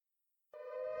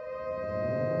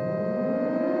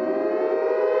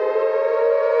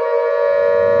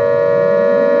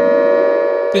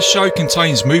This show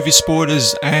contains movie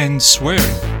spoilers and swearing.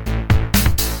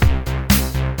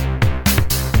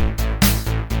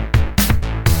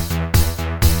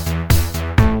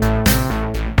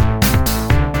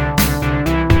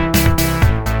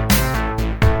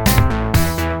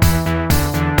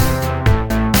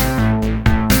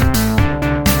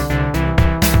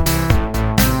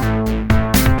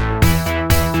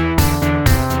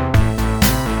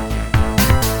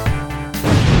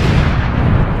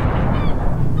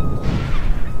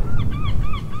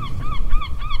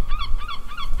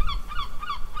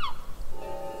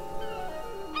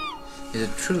 Is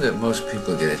it true that most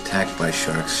people get attacked by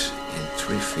sharks in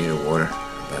 3 feet of water,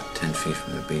 about 10 feet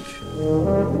from the beach?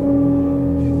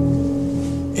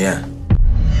 Yeah.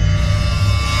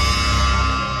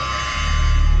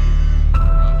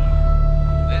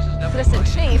 Listen,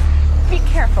 Chief, be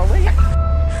careful, will you?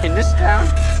 In this town?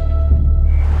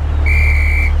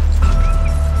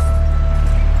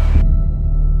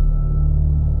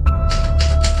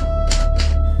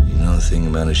 You know the thing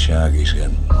about a shark? He's got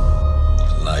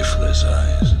lifeless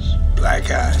eyes, black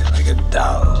eyes, like a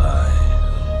doll's eyes.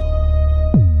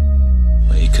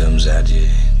 When he comes at you,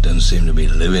 he doesn't seem to be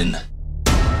living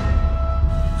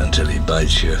until he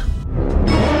bites you.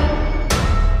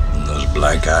 And those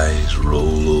black eyes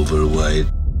roll over white.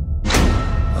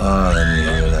 Oh, then you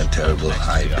hear that terrible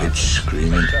high-pitched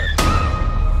screaming.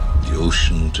 The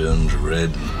ocean turns red.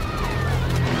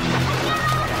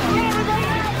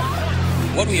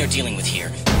 What we are dealing with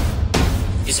here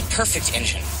is a perfect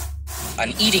engine,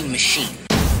 an eating machine.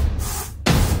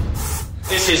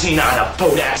 This is not a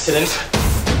boat accident.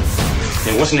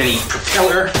 There wasn't any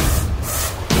propeller.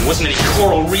 There wasn't any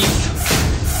coral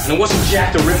reef. And it wasn't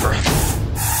Jack the Ripper.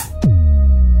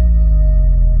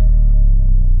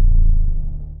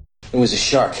 It was a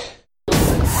shark.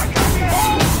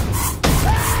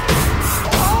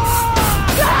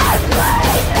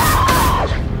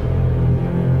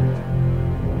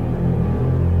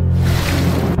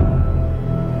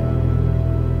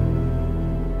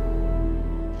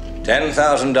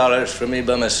 $10,000 for me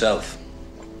by myself.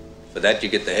 For that you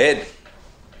get the head,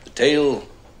 the tail,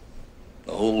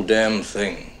 the whole damn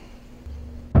thing.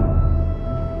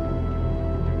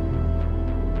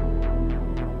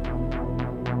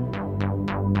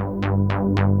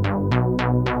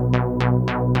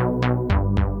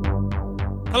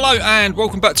 Hello and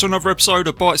welcome back to another episode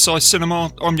of Bite Size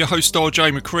Cinema. I'm your host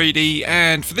RJ McCready,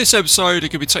 and for this episode I'm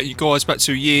going to be taking you guys back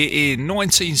to a year in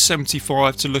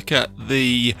 1975 to look at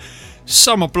the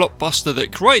summer blockbuster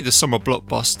that created the summer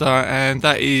blockbuster, and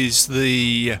that is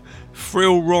the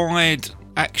thrill ride,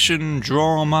 action,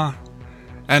 drama,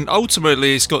 and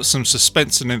ultimately it's got some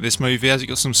suspense in it, this movie. Has it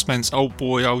got some suspense? Oh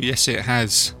boy, oh yes it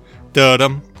has.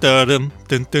 Da-dum, da-dum,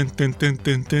 dun dun dun dun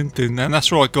dun dun dun. And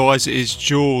that's right guys, it is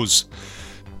Jaws.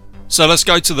 So let's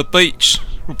go to the beach,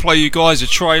 we'll play you guys a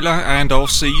trailer and I'll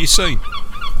see you soon.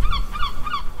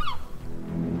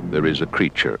 There is a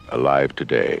creature alive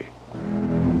today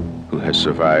who has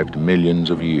survived millions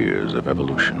of years of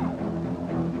evolution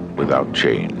without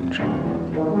change,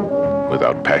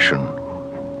 without passion,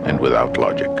 and without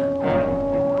logic.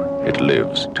 It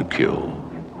lives to kill.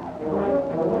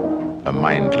 A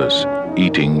mindless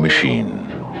eating machine.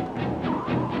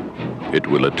 It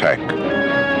will attack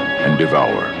and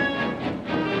devour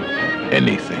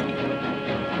anything.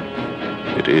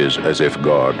 It is as if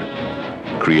God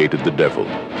created the devil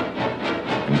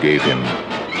and gave him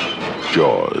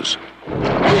jaws.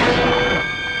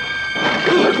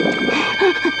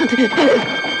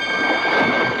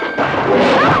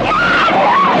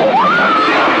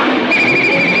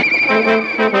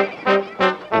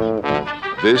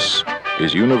 This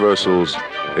is Universal's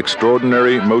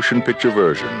extraordinary motion picture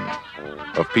version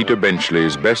of Peter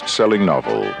Benchley's best-selling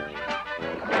novel,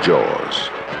 Jaws.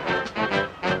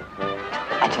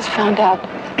 I just found out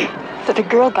that a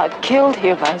girl got killed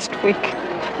here last week.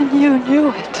 And you knew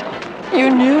it. You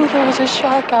knew there was a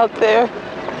shark out there.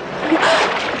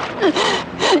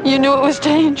 You knew it was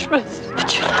dangerous.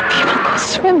 But you let people go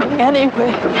swimming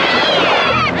anyway. Did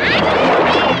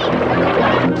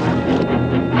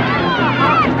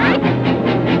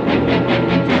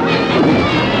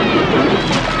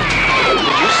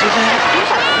you see that?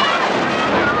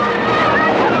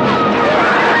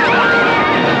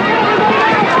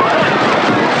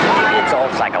 It's all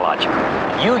psychological.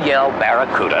 You yell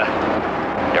barracuda.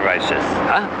 Everybody says,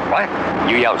 huh? What?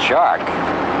 You yell shark.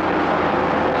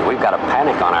 We've got a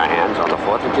panic on our hands on the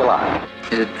 4th of July.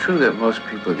 Is it true that most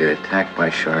people get attacked by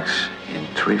sharks in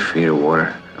 3 feet of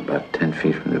water, about 10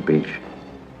 feet from the beach?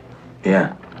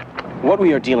 Yeah. What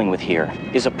we are dealing with here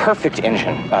is a perfect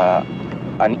engine,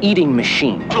 an eating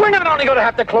machine. We're not only going to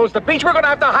have to close the beach, we're going to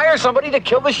have to hire somebody to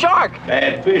kill the shark.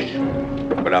 Bad fish.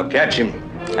 But I'll catch him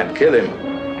and kill him.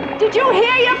 Did you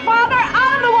hear your father?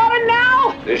 Out of the water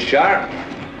now! This shark,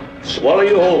 swallow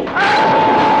you whole.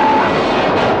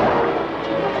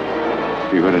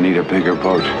 You're gonna need a bigger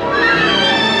boat.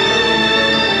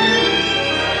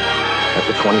 That's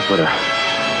a 20-footer.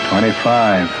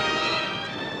 25.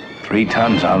 3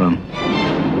 tons of them.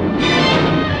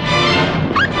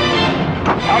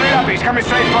 Hurry up, he's coming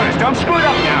straight for us. Don't screw it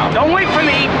up now. Don't wait for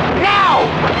me. Now!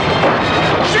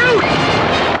 Shoot!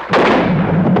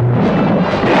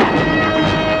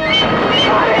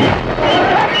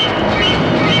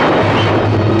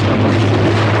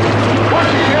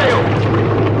 What's the deal?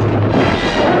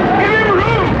 Give him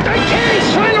room! I can't! He's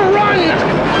trying to run!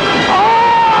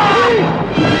 Oh!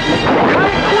 Cut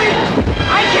it quick!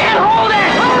 I can't hold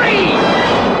it! Hurry!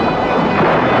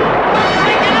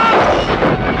 Take it up!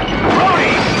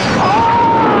 Brody!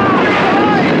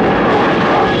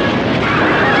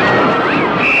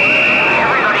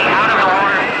 Everybody out of the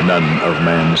water! None of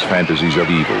man's fantasies of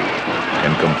evil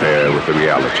can compare with the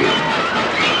reality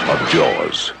of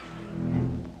Jaws.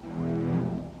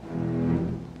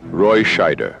 Roy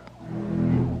Scheider,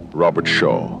 Robert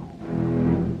Shaw,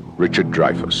 Richard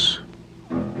Dreyfuss,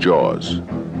 Jaws.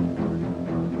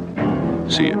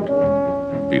 See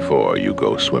it before you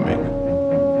go swimming.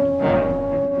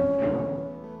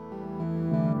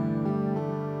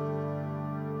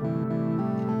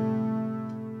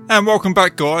 And welcome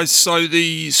back, guys. So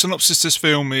the synopsis of this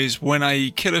film is: when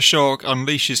a killer shark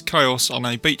unleashes chaos on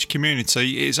a beach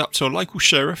community, it is up to a local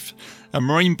sheriff, a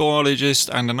marine biologist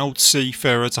and an old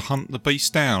seafarer to hunt the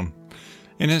beast down.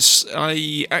 It's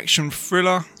a action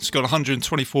thriller. It's got a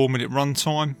 124-minute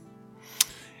runtime.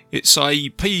 It's a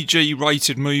PG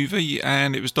rated movie,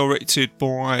 and it was directed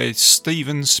by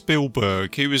Steven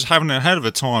Spielberg. He was having a hell of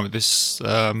a time at this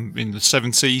in the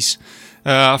 70s.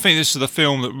 I think this is the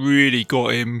film that really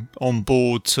got him on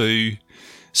board to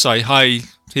say, hey,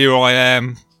 here I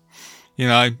am, you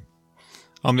know,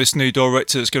 I'm this new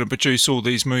director that's going to produce all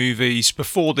these movies.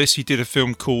 Before this, he did a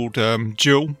film called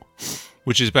Jewel,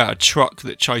 which is about a truck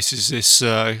that chases this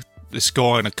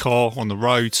guy in a car on the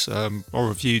road. I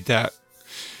reviewed that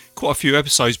quite a few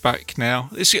episodes back now.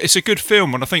 It's a good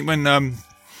film, and I think when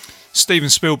Steven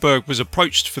Spielberg was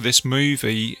approached for this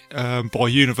movie by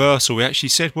Universal, he actually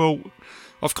said, well,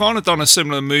 I've kind of done a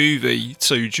similar movie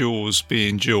to Jaws,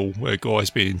 being Jewel, where a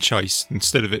guy's being chased.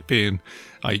 Instead of it being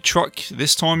a truck,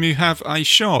 this time you have a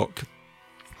shark.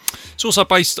 It's also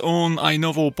based on a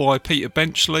novel by Peter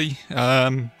Benchley.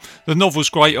 The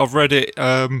novel's great, I've read it.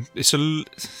 It's a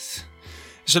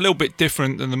little bit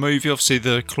different than the movie. Obviously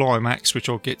the climax, which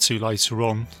I'll get to later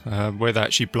on, where they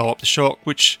actually blow up the shark,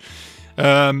 which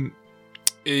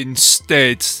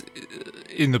instead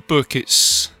in the book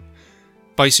it's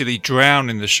basically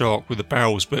drowning the shark with the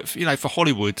barrels. But you know, for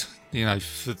Hollywood, you know,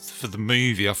 for the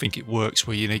movie, I think it works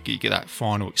where you get that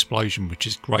final explosion, which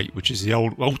is great, which is the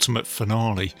ultimate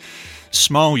finale.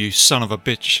 Smile, you son of a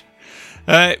bitch.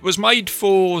 It was made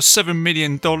for $7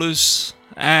 million,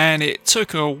 and it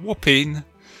took a whopping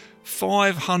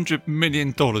 $500 million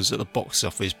at the box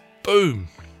office. Boom!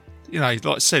 You know, like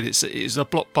I said, it's a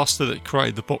blockbuster that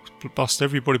created the blockbuster.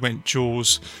 Everybody went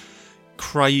Jaws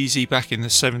crazy back in the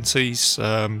 70s.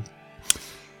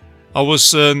 I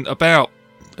was about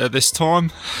at this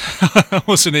time. I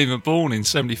wasn't even born in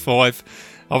 75.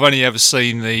 I've only ever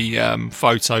seen the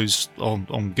photos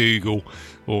on Google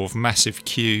of massive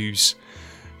queues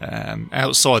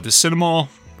outside the cinema.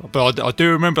 But I do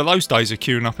remember those days of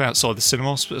queuing up outside the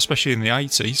cinema, especially in the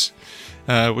 80s,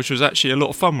 which was actually a lot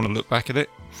of fun when I look back at it.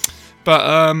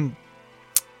 But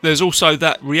there's also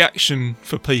that reaction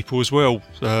for people as well,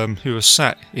 who are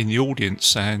sat in the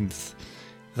audience and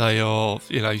they are,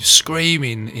 you know,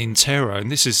 screaming in terror.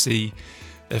 And this is the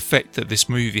effect that this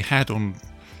movie had on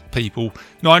people.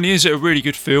 Not only is it a really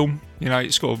good film, you know,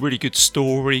 it's got a really good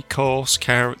story, cast,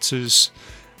 characters.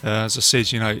 As I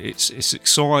said, you know, it's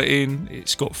exciting.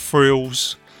 It's got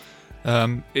thrills.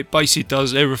 It basically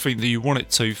does everything that you want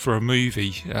it to for a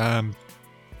movie.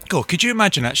 God, could you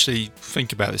imagine, actually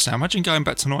think about this now, imagine going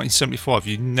back to 1975,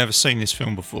 you've never seen this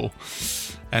film before,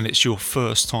 and it's your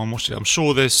first time watching it. I'm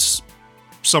sure there's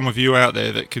some of you out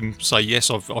there that can say, yes,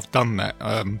 I've done that.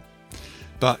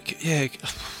 But yeah,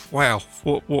 wow,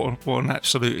 what an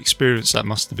absolute experience that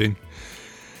must have been.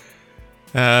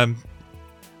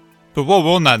 But while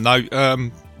we're on that note,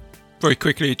 very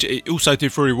quickly, it also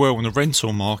did very well in the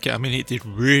rental market. I mean, it did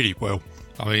really well.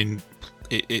 I mean,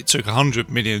 it took $100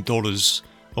 million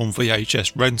on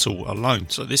VHS rental alone.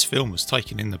 So this film was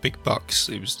taking in the big bucks.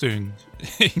 It was doing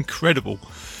incredible.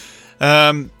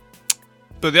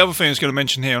 But the other thing I was going to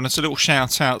mention here, and it's a little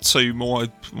shout out to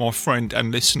my friend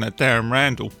and listener Darren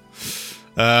Randall.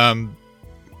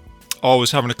 I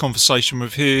was having a conversation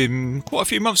with him quite a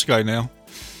few months ago now,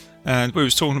 and we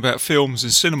was talking about films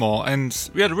and cinema, and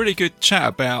we had a really good chat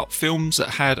about films that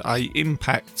had a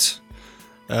impact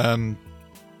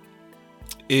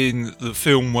in the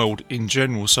film world in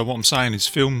general. So what I'm saying is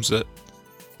films that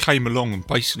came along and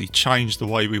basically changed the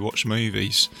way we watch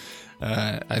movies,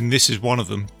 and this is one of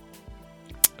them.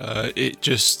 It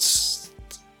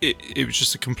was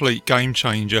just a complete game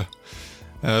changer.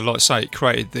 Like I say, it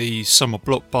created the summer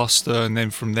blockbuster, and then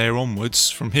from here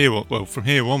onwards,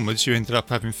 you ended up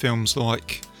having films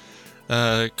like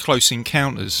Close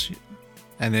Encounters,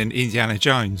 and then Indiana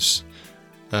Jones.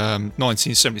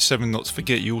 1977, not to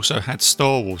forget, you also had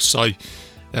Star Wars. So,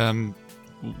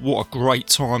 what a great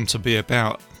time to be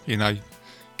about,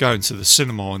 going to the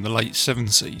cinema in the late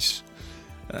 70s.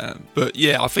 But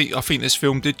yeah, I think this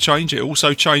film did change. It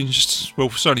also changed, well,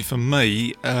 certainly for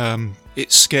me,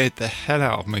 it scared the hell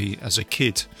out of me as a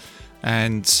kid.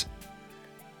 And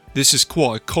this is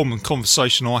quite a common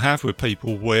conversation I have with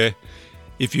people, where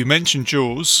if you mention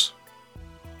Jaws,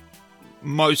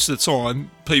 most of the time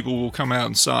people will come out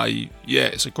and say, yeah,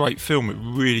 it's a great film, it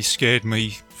really scared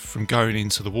me from going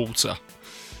into the water.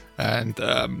 And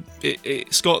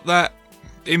it's got that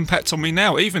impact on me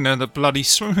now, even in the bloody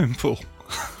swimming pool.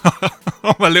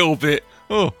 I'm a little bit,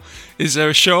 is there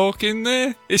a shark in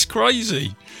there? It's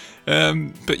crazy.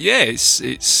 But yeah,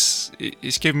 it's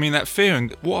given me that fear.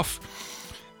 And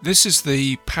this is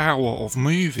the power of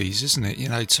movies, isn't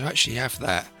it? To actually have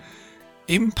that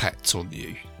impact on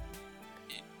you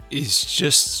is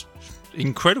just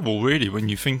incredible, really, when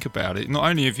you think about it. Not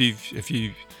only have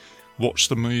you watched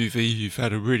the movie, you've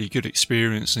had a really good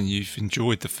experience and you've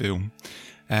enjoyed the film,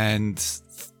 and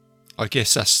I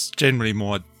guess that's generally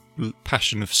my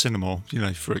passion of cinema,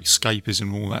 for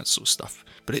escapism and all that sort of stuff.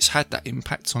 But it's had that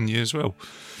impact on you as well.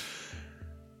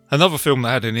 Another film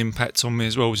that had an impact on me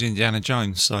as well was Indiana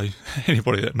Jones. So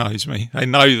anybody that knows me, they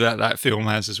know that film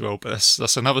has as well. But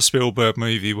that's another Spielberg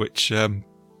movie which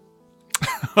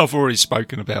I've already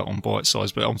spoken about on Bite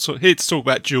Size. But I'm here to talk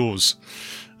about Jaws.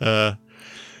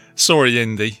 Sorry,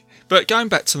 Indy. But going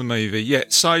back to the movie, yeah.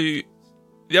 So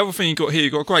the other thing you've got here,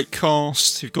 you've got a great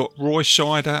cast. You've got Roy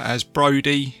Scheider as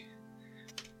Brody,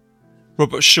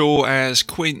 Robert Shaw as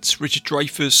Quint, Richard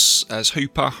Dreyfuss as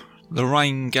Hooper,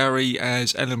 Lorraine Gary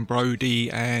as Ellen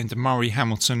Brody, and Murray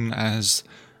Hamilton as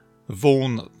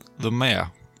Vaughn the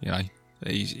Mayor.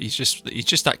 He's just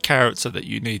that character that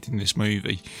you need in this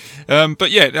movie.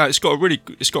 But yeah, no, it's got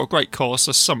a great cast.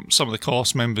 There's some of the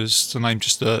cast members, to name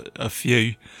just a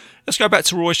few. Let's go back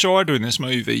to Roy Scheider in this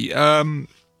movie.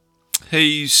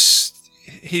 He's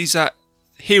that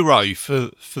hero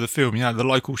for the film, the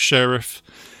local sheriff.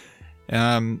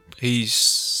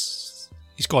 He's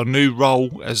got a new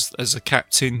role as a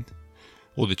captain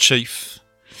or the chief.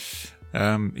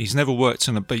 He's never worked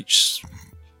in a beach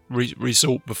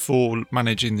resort before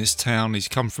managing this town. He's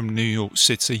come from New York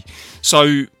City.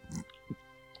 So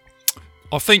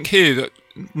I think here that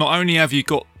not only have you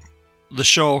got the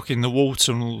shark in the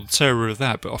water and all the terror of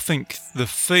that, but I think the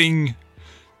thing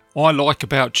I like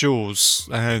about Jaws,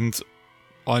 and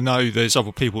I know there's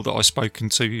other people that I've spoken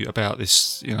to about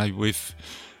this, with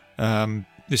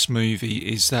this movie,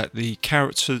 is that the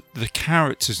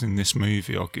characters in this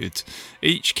movie are good.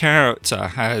 Each character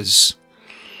has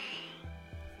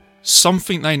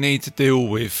something they need to deal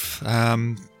with.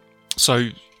 So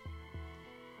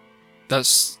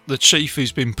that's the chief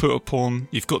who's been put upon.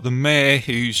 You've got the mayor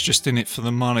who's just in it for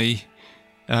the money.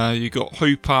 You've got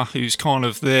Hooper who's kind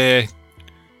of there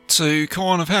to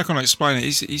how can I explain it?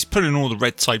 He's putting all the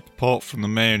red tape apart from the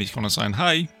mayor, and he's kind of saying,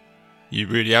 hey, you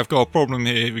really have got a problem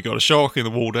here. We've got a shark in the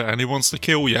water and he wants to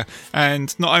kill you.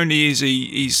 And not only is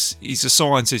he's a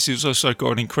scientist, he's also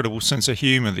got an incredible sense of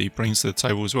humour that he brings to the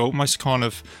table as well. Almost kind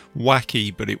of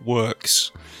wacky, but it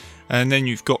works. And then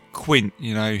you've got Quint,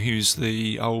 who's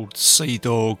the old sea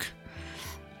dog.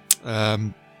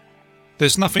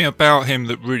 There's nothing about him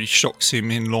that really shocks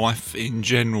him in life in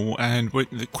general, and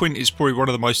Quint is probably one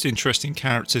of the most interesting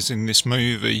characters in this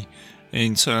movie,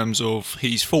 in terms of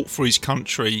he's fought for his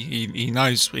country. He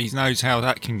knows how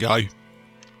that can go.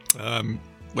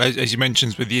 As he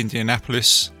mentions with the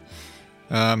Indianapolis,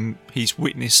 he's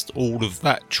witnessed all of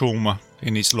that trauma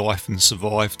in his life and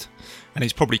survived, and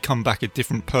he's probably come back a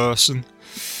different person.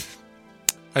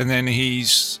 And then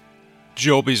his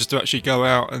job is to actually go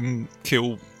out and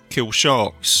kill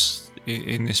sharks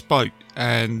in this boat,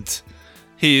 and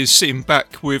he is sitting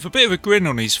back with a bit of a grin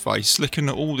on his face, looking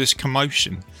at all this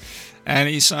commotion. And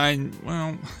he's saying,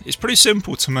 well, it's pretty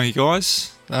simple to me,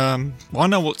 guys. I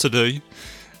know what to do.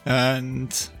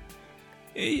 And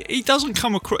he doesn't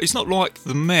come across... He's not like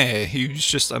the mayor, who's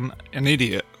just an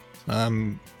idiot.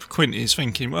 Quint is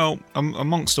thinking, well,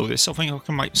 amongst all this, I think I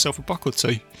can make myself a buck or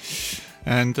two.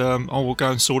 And I will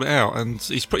go and sort it out. And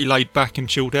he's pretty laid back and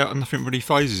chilled out, and nothing really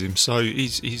phases him. So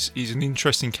he's an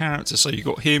interesting character. So you've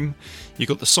got him, you've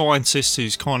got the scientist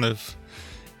who's kind of...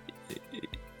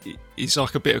 He's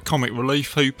like a bit of comic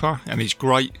relief, Hooper, and he's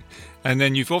great. And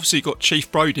then you've obviously got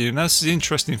Chief Brody, and that's the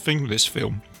interesting thing with this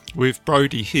film. With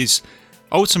Brody,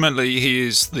 ultimately he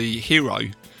is the hero,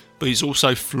 but he's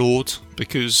also flawed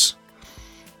because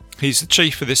he's the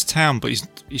chief of this town, but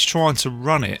he's trying to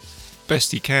run it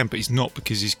best he can, but he's not,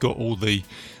 because he's got all the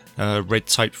red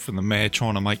tape from the mayor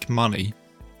trying to make money.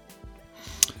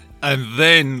 And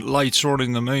then later on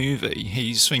in the movie,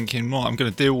 he's thinking, right, I'm going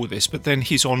to deal with this, but then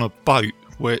he's on a boat,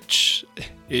 which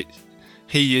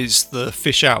he is the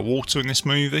fish out of water in this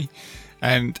movie,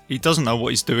 and he doesn't know what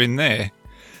he's doing there,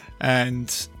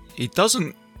 and he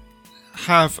doesn't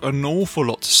have an awful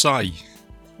lot to say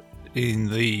in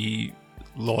the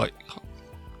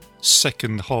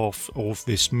second half of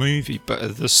this movie, but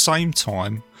at the same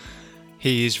time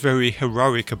he is very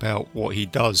heroic about what he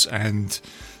does, and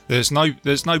there's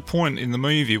no point in the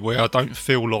movie where I don't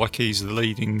feel like he's the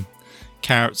leading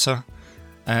character.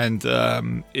 And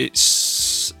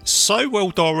it's so well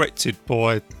directed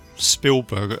by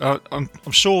Spielberg. I'm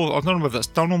sure, I don't know whether that's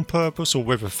done on purpose or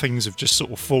whether things have just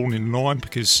sort of fallen in line,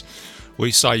 because we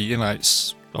say,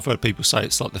 I've heard people say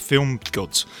it's like the film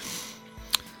gods.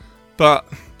 But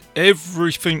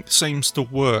everything seems to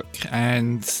work,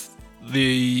 and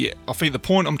I think the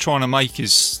point I'm trying to make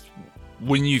is,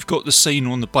 when you've got the scene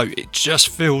on the boat, it just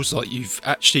feels like you've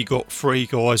actually got 3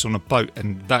 guys on a boat,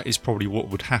 and that is probably what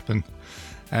would happen.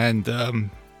 And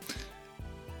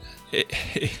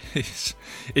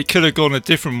it could have gone a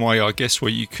different way, I guess,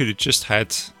 where you could have just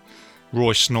had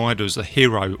Roy Schneider as a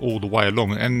hero all the way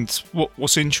along. And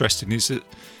what's interesting is that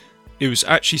it was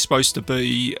actually supposed to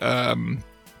be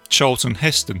Charlton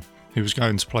Heston who was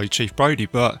going to play Chief Brody,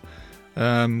 but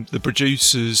the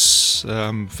producers,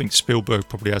 I think Spielberg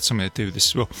probably had something to do with this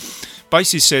as well,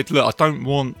 basically said, look, I don't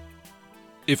want...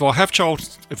 If I have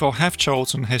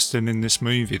Charlton Heston in this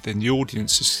movie, then the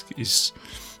audience is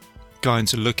going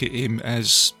to look at him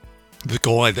as the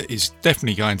guy that is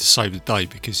definitely going to save the day,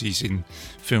 because he's in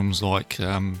films like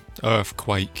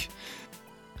Earthquake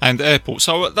and Airport.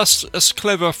 So that's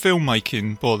clever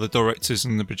filmmaking by the directors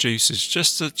and the producers,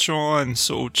 just to try and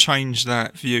sort of change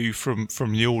that view from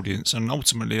the audience, and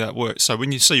ultimately that works. So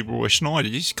when you see Roy Schneider,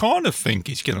 you kind of think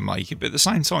he's going to make it, but at the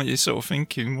same time you're sort of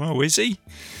thinking, well, is he?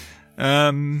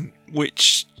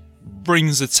 Which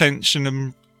brings attention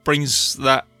and brings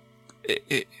that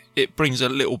it brings a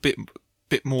little bit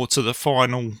more to the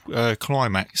final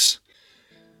climax.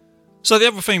 So the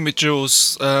other thing with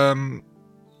Jaws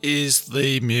is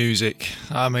the music.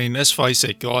 I mean, let's face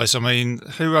it, guys. I mean,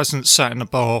 who hasn't sat in a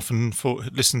bath and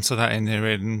listened to that in their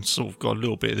head and sort of got a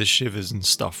little bit of the shivers and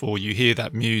stuff? Or you hear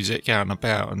that music out and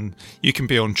about, and you can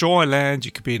be on dry land,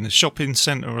 you could be in a shopping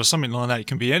centre or something like that, you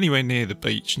can be anywhere near the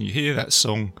beach, and you hear that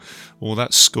song or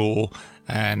that score,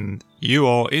 and you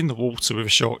are in the water with a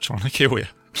shark trying to kill you.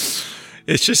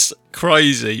 It's just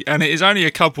crazy, and it is only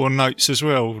a couple of notes as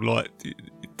well, like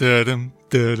da-dum,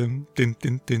 da-dum, din,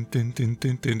 din, din, din, din,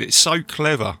 din, din. It's so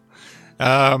clever.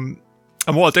 And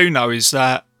what I do know is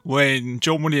that when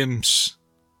John Williams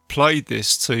played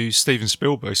this to Steven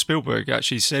Spielberg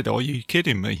actually said, "Are you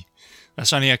kidding me?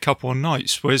 That's only a couple of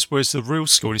notes. Where's the real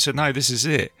score?" And he said, "No, this is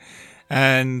it."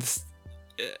 And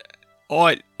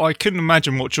I couldn't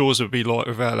imagine what Jaws would be like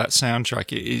without that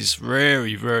soundtrack. It is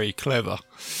very, very clever.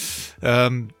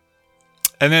 And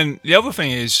then the other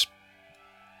thing is,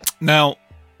 now,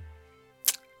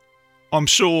 I'm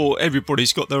sure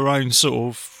everybody's got their own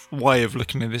sort of way of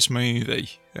looking at this movie.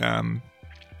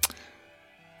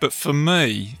 But for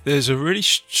me, there's a really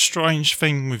strange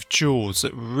thing with Jaws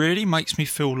that really makes me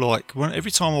feel like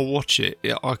every time I watch it,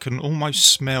 I can almost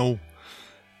smell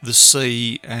the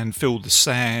sea and feel the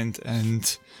sand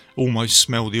and almost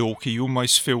smell the orca. You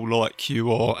almost feel like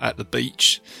you are at the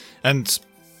beach. And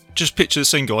just picture the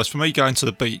scene, guys. For me, going to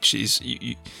the beach is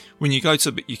when you go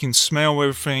to the, you can smell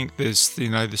everything. There's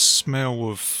the smell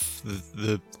of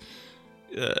the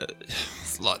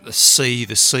like the sea,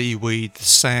 the seaweed, the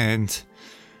sand.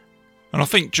 And I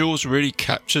think Jaws really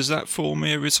captures that for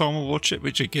me every time I watch it,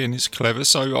 which again is clever.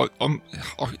 So I'm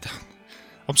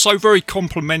so very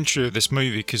complimentary of this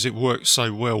movie because it works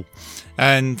so well.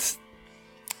 And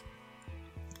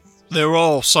there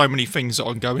are so many things that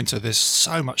I can go into. There's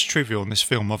so much trivia on this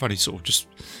film. I've only sort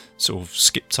of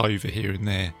skipped over here and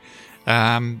there.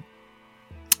 And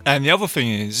the other thing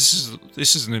is,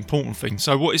 this is an important thing.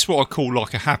 So it's what I call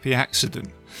like a happy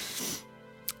accident.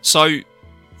 So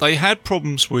they had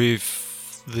problems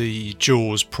with the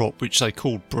Jaws prop, which they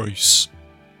called Bruce,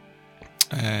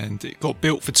 and it got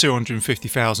built for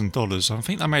 $250,000. I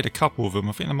think they made a couple of them.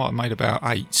 I think they might have made about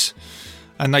 8,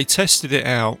 and they tested it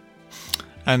out.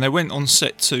 And they went on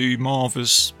set to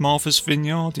Martha's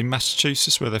Vineyard in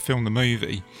Massachusetts, where they filmed the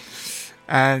movie.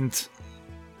 And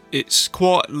it's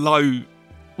quite low.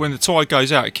 When the tide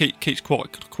goes out, it keeps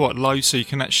quite low, so you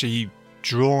can actually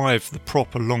drive the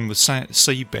prop along the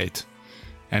seabed.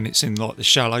 And it's in like the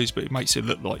shallows, but it makes it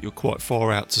look like you're quite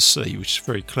far out to sea, which is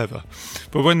very clever.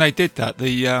 But when they did that,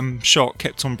 the shark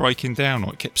kept on breaking down,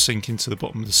 or it kept sinking to the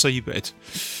bottom of the seabed.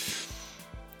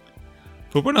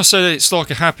 But when I say it's like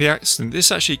a happy accident,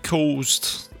 this actually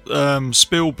caused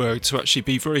Spielberg to actually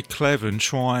be very clever and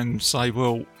try and say,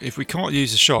 well, if we can't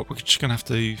use the shark, we're just going to have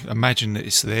to imagine that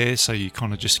it's there, so you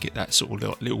kind of just get that sort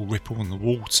of little ripple in the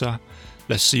water.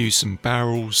 Let's use some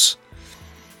barrels.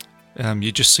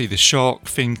 You just see the shark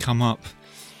thing come up.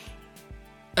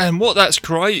 And what that's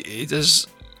created is,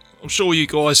 I'm sure you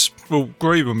guys will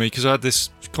agree with me, because I had this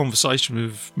conversation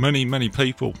with many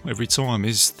people every time,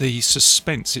 is the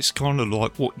suspense. It's kind of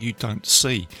like what you don't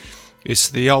see. It's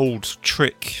the old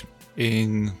trick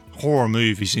in horror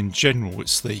movies in general.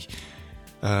 It's the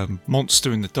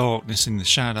monster in the darkness, in the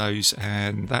shadows,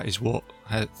 and that is what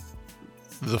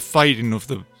the fading of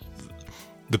the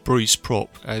Bruce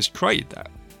prop has created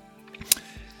that.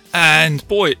 And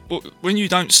boy, when you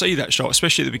don't see that shark,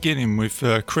 especially at the beginning with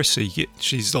Chrissy,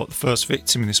 she's like the first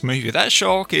victim in this movie. That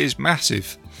shark is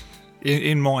massive.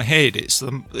 In my head, it's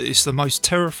the most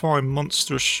terrifying,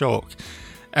 monstrous shark.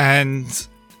 And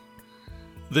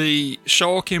the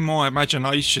shark in my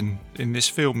imagination in this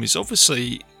film is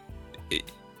obviously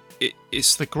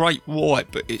it's the great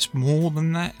white, but it's more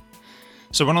than that.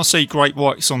 So when I see great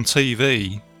whites on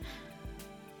TV,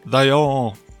 they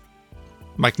are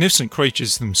magnificent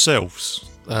creatures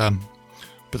themselves, but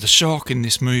the shark in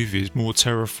this movie is more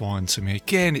terrifying to me.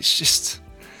 Again, it's just,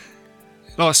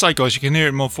 like I say, guys, you can hear it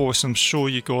in my voice. I'm sure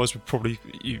you guys would probably,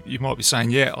 you might be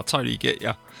saying, yeah, I totally get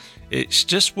you. It's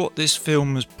just what this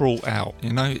film has brought out,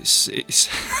 you know. It's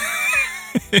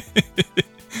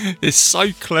it's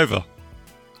so clever.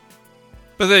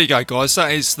 But there you go, guys.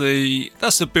 That's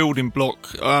the building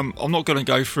block. I'm not going to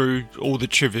go through all the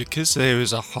trivia because there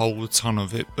is a whole ton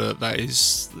of it. But that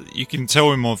is, you can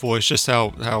tell in my voice just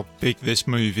how big this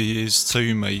movie is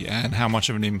to me and how much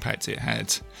of an impact it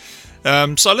had.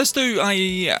 So let's do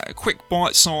a quick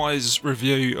bite-sized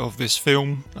review of this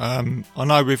film. I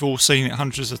know we've all seen it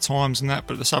hundreds of times and that,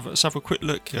 but let's have a quick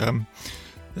look.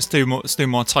 Let's do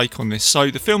my take on this.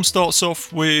 So the film starts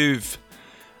off with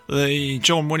the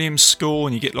John Williams score,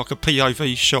 and you get like a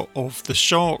POV shot of the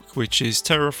shark, which is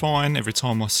terrifying every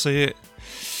time I see it.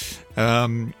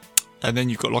 And then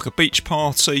you've got like a beach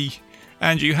party,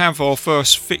 and you have our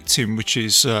first victim, which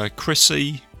is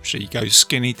Chrissy. She goes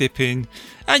skinny dipping,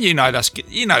 and you know that's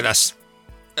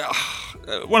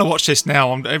when I watch this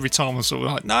now, every time I'm sort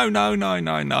of like, no,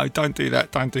 don't do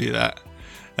that.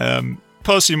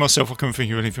 Personally, myself, I couldn't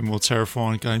think of anything more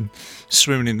terrifying going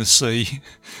swimming in the sea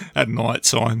at night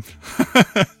time.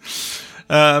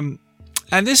 And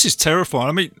this is terrifying.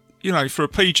 I mean, you know, for a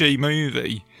PG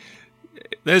movie,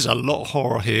 there's a lot of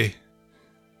horror here,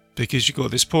 because you've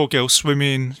got this poor girl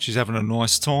swimming, she's having a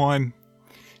nice time,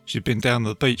 she's been down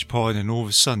the beach party, and all of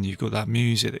a sudden you've got that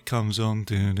music that comes on,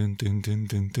 dun, dun, dun, dun,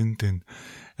 dun, dun, dun,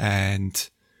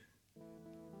 and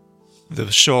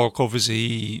the shark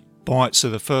obviously bites her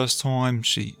the first time.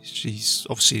 She's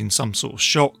obviously in some sort of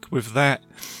shock with that,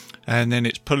 and then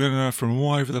it's pulling her from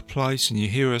all over the place, and you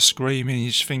hear her screaming, and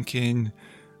you're just thinking,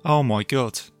 oh my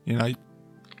god, you know.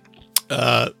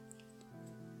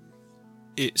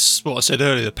 It's what I said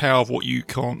earlier, the power of what you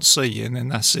can't see, and then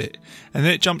that's it. And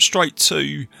then it jumps straight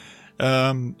to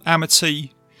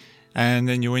Amity, and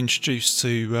then you're introduced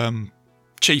to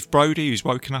Chief Brody, who's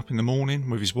woken up in the morning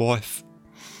with his wife,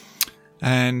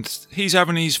 and he's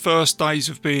having his first days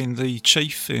of being the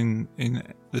chief in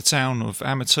the town of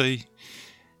Amity.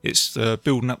 It's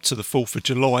building up to the 4th of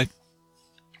July.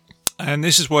 And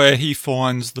this is where he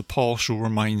finds the partial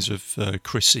remains of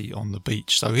Chrissy on the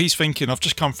beach. So he's thinking, I've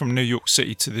just come from New York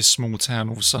City to this small town,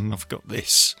 all of a sudden I've got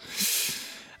this.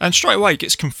 And straight away it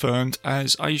gets confirmed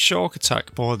as a shark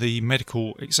attack by the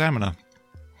medical examiner.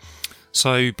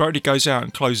 So Brody goes out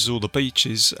and closes all the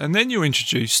beaches, and then you're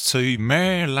introduced to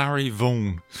Mayor Larry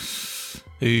Vaughn,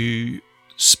 who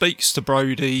speaks to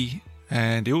Brody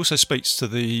And he also speaks to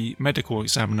the medical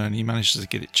examiner, and he manages to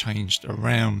get it changed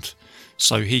around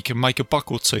so he can make a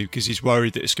buck or two, because he's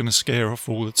worried that it's going to scare off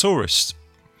all the tourists.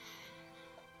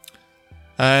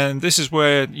 And this is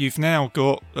where you've now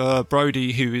got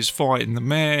Brody, who is fighting the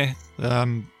mayor.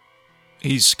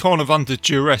 He's kind of under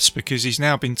duress because he's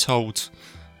now been told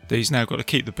that he's now got to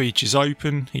keep the beaches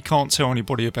open. He can't tell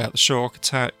anybody about the shark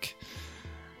attack.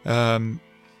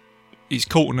 He's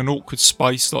caught in an awkward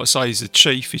space. Like I say, he's the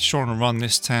chief. He's trying to run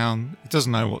this town. He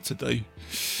doesn't know what to do.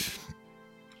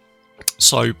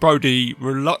 So Brody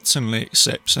reluctantly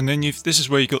accepts, and then this is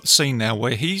where you got the scene now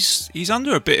where he's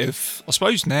under a bit of, I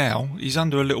suppose now, he's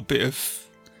under a little bit of,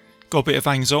 got a bit of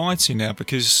anxiety now,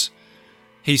 because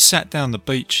he's sat down the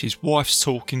beach, his wife's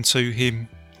talking to him,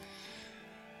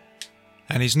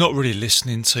 and he's not really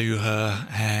listening to her,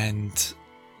 and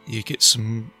you get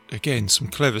some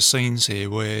clever scenes here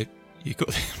where you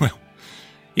got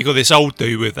this old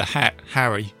dude with a hat,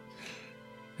 Harry,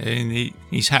 and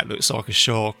his hat looks like a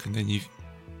shark, and then you've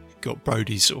got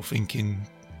Brody sort of thinking,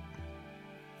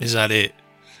 is that it?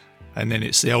 And then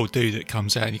it's the old dude that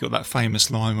comes out, and you've got that famous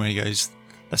line where he goes,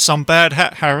 "That's some bad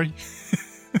hat, Harry,"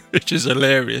 which is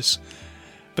hilarious.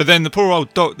 But then the poor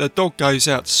old dog, the dog goes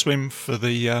out to swim for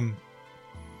the, it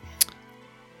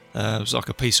was like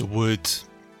a piece of wood.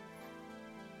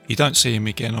 You don't see him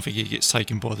again. I think he gets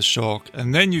taken by the shark.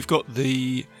 And then you've got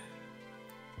the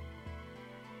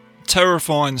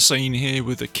terrifying scene here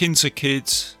with the Kinzer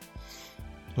kids,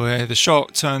 where the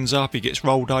shark turns up, he gets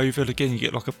rolled over. Again, you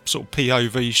get like a sort of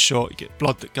POV shot, you get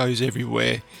blood that goes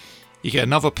everywhere. You get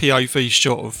another POV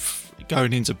shot of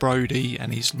going into Brody,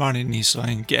 and he's running, he's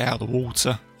saying, "Get out of the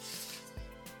water."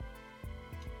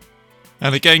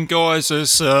 And again, guys,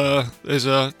 there's a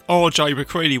RJ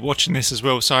McCready watching this as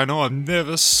well, saying, "Oh, I'm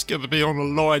never going to be on a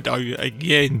Lido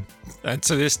again." And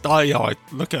to this day, I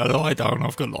look at a Lido and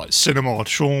I've got like cinema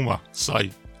trauma. So,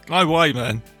 no way,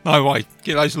 man. No way.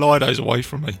 Get those Lidos away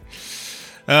from me.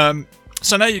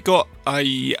 So now you've got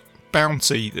a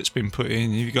bounty that's been put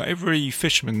in. You've got every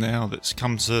fisherman now that's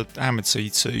come to Amity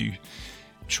to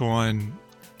try and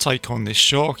take on this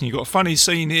shark. And you've got a funny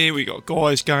scene here. We've got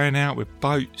guys going out with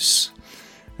boats,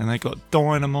 and they've got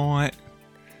dynamite,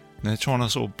 and they're trying to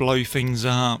sort of blow things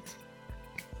up.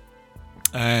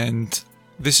 And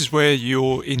this is where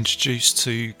you're introduced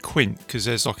to Quint, because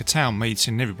there's like a town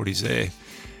meeting, everybody's there.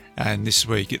 And this is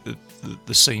where you get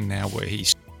the scene now where he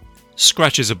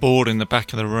scratches a board in the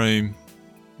back of the room,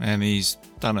 and he's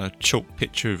done a chalk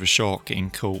picture of a shark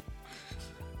getting caught.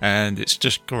 And it's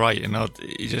just great, and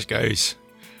he just goes,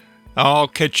 "I'll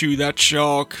catch you that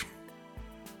shark.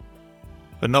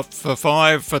 But not for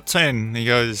 5, for 10. He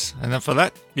goes, "And then for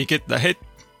that, you get the head,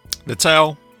 the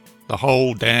tail, the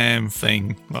whole damn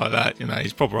thing." Like that, you know,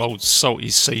 he's proper old salty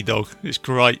sea dog. It's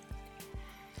great.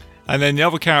 And then the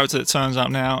other character that turns up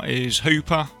now is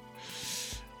Hooper.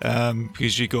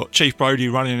 Because you've got Chief Brody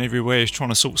running everywhere, he's trying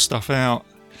to sort stuff out.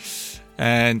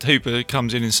 And Hooper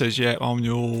comes in and says, "Yeah, I'm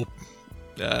your,"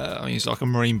 he's like a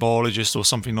marine biologist or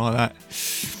something like that.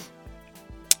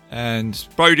 And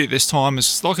Brody at this time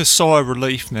is like a sigh of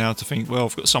relief now to think, well,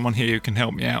 I've got someone here who can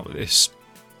help me out with this.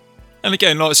 And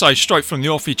again, like I say, straight from the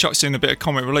off, he chucks in a bit of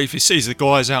comic relief. He sees the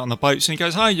guys out on the boats and he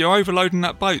goes, "Hey, you're overloading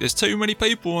that boat. There's too many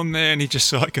people on there." And he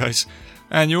just like goes,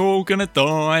 "And you're all going to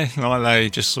die." Like that, he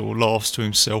just sort of laughs to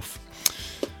himself.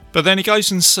 But then he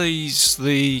goes and sees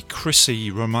the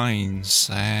Chrissy remains,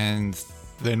 and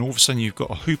then all of a sudden you've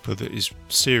got a Hooper that is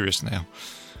serious now.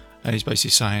 And he's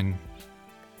basically saying,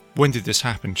 "When did this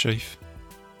happen, Chief?"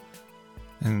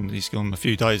 And he's gone a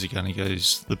few days ago, and he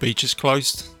goes, "The beach is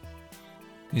closed?"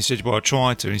 He said, "Well, I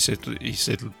tried to." And he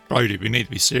said, "Brody, we need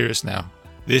to be serious now.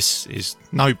 This is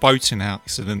no boating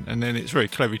accident." And then it's very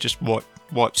clever. He just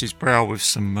wipes his brow with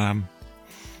some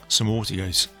water. He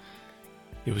goes,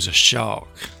 "It was a shark,"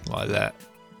 like that.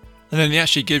 And then he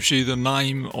actually gives you the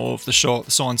name of the shark,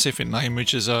 the scientific name,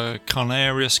 which is a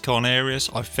Carnarius.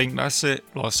 I think that's it.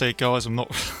 Like I said, guys, I'm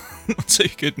not not too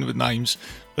good with names.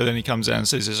 But then he comes out and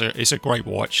says it's a great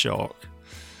white shark.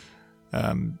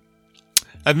 And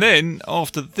then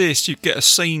after this, you get a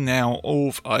scene now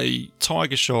of a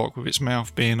tiger shark with its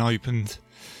mouth being opened.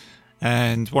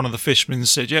 And one of the fishermen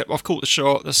said, "Yep, I've caught the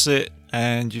shark, that's it."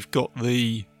 And you've got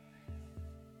the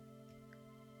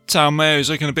town mayor who's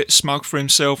looking a bit smug for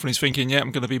himself, and he's thinking, "Yeah,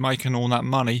 I'm going to be making all that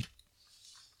money."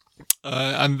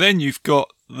 And then you've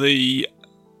got the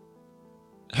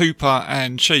Hooper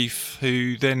and Chief,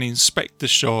 who then inspect the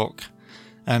shark,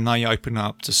 and they open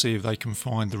up to see if they can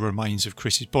find the remains of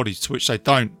Chris's body, to which they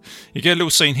don't. You get a little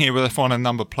scene here where they find a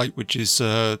number plate which is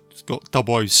got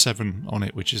 007 on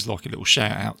it, which is like a little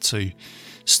shout out to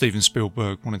Steven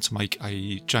Spielberg wanting to make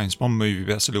a James Bond movie,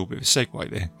 but that's a little bit of a segue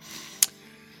there.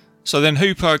 So then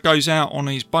Hooper goes out on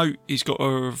his boat. He's got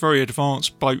a very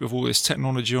advanced boat with all this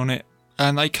technology on it,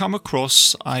 and they come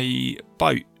across a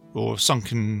boat or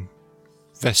sunken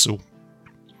vessel,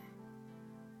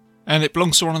 and it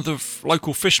belongs to one of the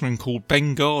local fishermen called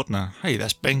Ben Gardner. Hey,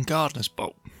 that's Ben Gardner's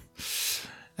boat.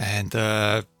 And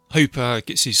Hooper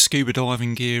gets his scuba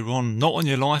diving gear on. Not on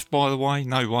your life, by the way.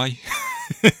 No way.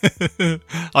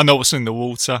 I know what's in the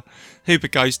water. Hooper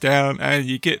goes down, and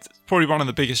you get probably one of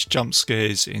the biggest jump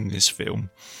scares in this film,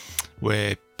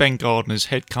 where Ben Gardner's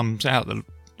head comes out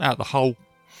the hole.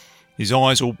 His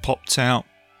eyes all popped out.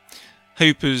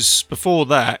 Hooper's, before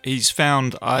that, he's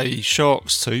found a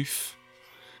shark's tooth,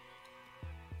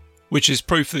 which is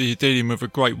proof that you're dealing with a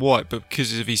great white, but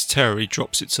because of his terror, he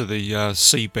drops it to the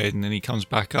seabed and then he comes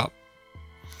back up.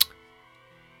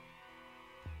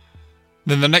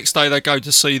 Then the next day they go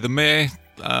to see the mayor.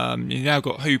 You now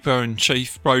got Hooper and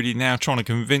Chief Brody now trying to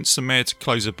convince the mayor to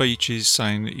close the beaches,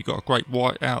 saying that you've got a great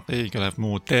white out there, you're going to have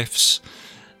more deaths.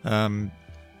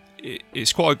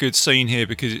 It's quite a good scene here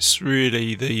because it's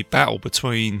really the battle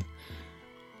between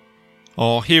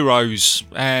our heroes,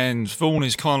 and Vaughn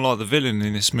is kind of like the villain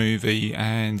in this movie,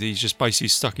 and he's just basically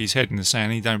stuck his head in the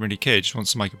sand. He don't really care, just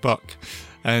wants to make a buck.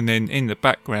 And then in the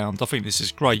background, I think this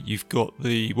is great, you've got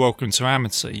the Welcome to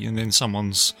Amity, and then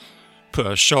someone's put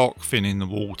a shark fin in the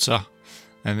water,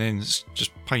 and then it's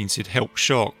just painted Help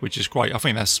Shark, which is great. I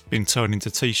think that's been turned into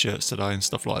t-shirts today and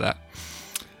stuff like that.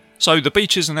 So the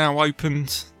beaches are now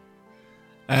opened,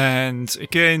 and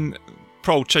again,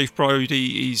 poor old Chief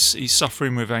Brody, he's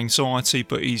suffering with anxiety,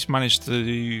 but he's managed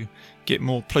to get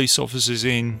more police officers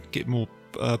in, get more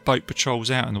boat patrols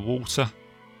out in the water.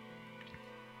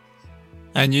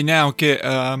 And you now get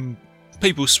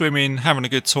people swimming, having a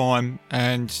good time,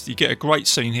 and you get a great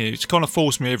scene here. It's kind of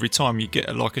forced me every time you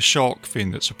get like a shark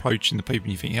fin that's approaching the people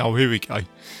and you think, oh, here we go.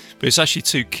 But it's actually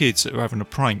two kids that are having a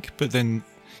prank, but then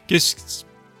gives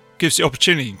the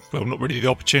opportunity, well, not really the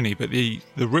opportunity, but the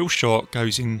real shark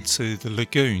goes into the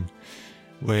lagoon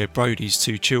where Brody's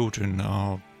two children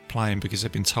are playing because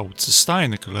they've been told to stay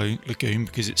in the lagoon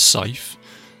because it's safe.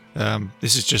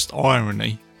 This is just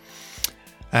irony.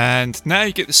 And now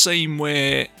you get the scene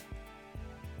where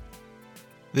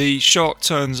the shark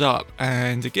turns up,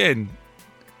 and again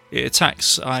it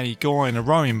attacks a guy in a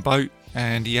rowing boat,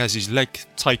 and he has his leg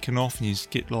taken off, and you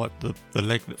get like the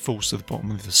leg that falls to the bottom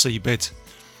of the seabed.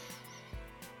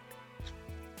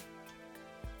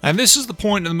 And this is the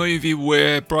point in the movie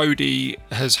where Brody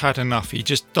has had enough. He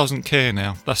just doesn't care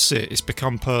now. That's it. It's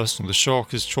become personal. The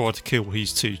shark has tried to kill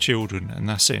his two children, and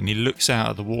that's it. And he looks out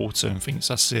of the water and thinks,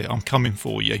 that's it, I'm coming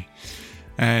for you.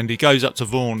 And he goes up to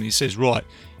Vaughn and he says, right,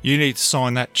 you need to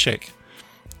sign that check.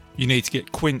 You need to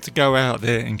get Quint to go out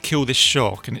there and kill this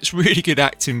shark. And it's really good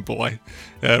acting by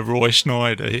Roy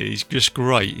Schneider. He's just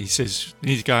great. He says, you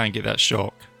need to go out and get that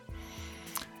shark.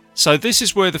 So this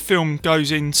is where the film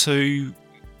goes into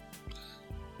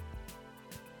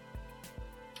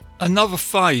another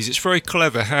phase. It's very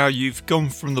clever how you've gone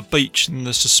from the beach and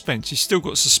the suspense. You've still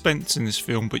got suspense in this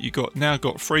film, but you've now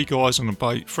got three guys on a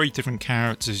boat, three different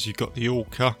characters. You've got the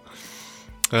orca.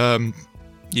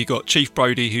 You've got Chief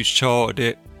Brody who's chartered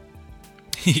it.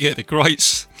 You get the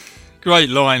great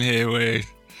line here where,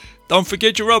 don't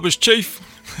forget your rubbers, Chief.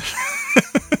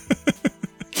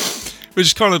 Which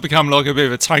has kind of become like a bit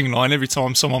of a tagline. Every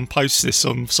time someone posts this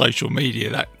on social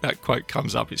media, that quote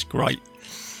comes up. It's great.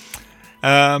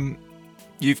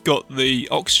 You've got the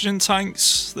oxygen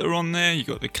tanks that are on there. You've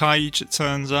got the cage that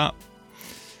turns up.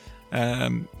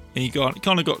 And you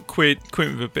kind of got Quint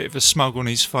with a bit of a smug on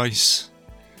his face.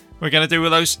 What are we going to do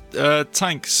with those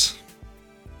tanks,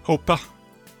 Hooper?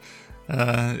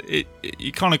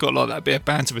 You kind of got like that bit of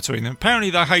banter between them.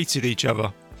 Apparently they hated each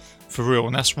other for real,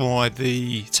 and that's why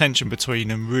the tension between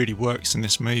them really works in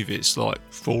this movie. It's like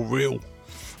for real,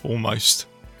 almost.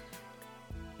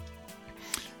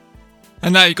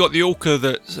 And now you've got the orca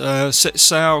that sets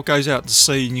sail, goes out to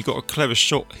sea, and you've got a clever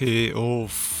shot here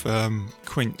of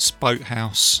Quint's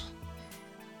boathouse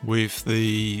with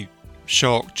the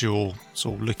shark jaw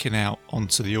sort of looking out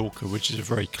onto the orca, which is a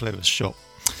very clever shot.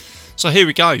 So here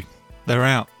we go. They're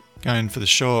out going for the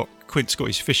shark. Quint's got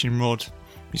his fishing rod.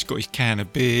 He's got his can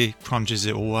of beer, crunches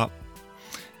it all up.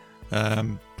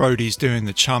 Brody's doing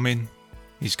the chumming.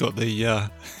 He's got the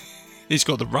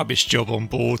rubbish job on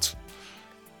board.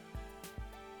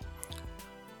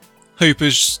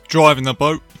 Hooper's driving the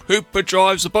boat. Hooper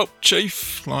drives the boat,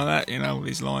 chief, like that, you know, all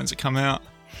these lines that come out.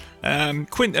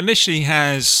 Quint initially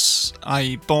has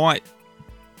a bite,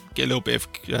 get a little bit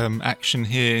of action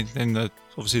here, then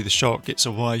obviously the shark gets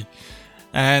away,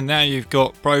 and now you've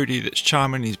got Brody that's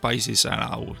charming. He's basically saying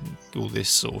all this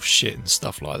sort of shit and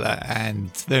stuff like that,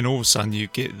 and then all of a sudden you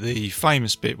get the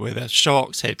famous bit where the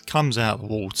shark's head comes out of the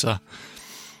water.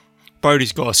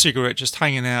 Brody's got a cigarette just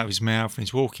hanging out of his mouth and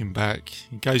he's walking back.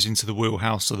 He goes into the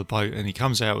wheelhouse of the boat and he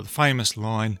comes out with the famous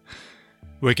line,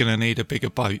 "We're going to need a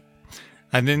bigger boat."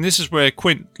 And then this is where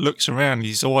Quint looks around,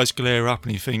 his eyes glare up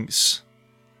and he thinks,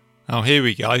 "Oh, here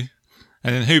we go."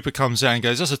 And then Hooper comes out and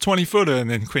goes, "That's a 20-footer." And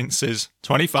then Quint says,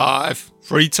 25,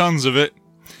 3 tons of it.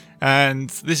 And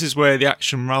this is where the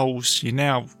action rolls. You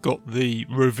now got the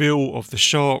reveal of the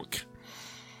shark.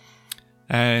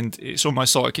 And it's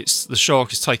almost like the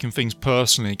shark is taking things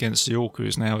personally against the orca,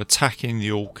 is now attacking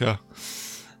the orca.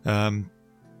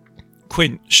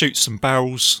 Quint shoots some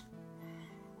barrels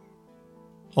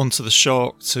onto the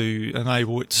shark to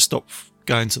enable it to stop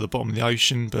going to the bottom of the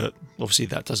ocean, but obviously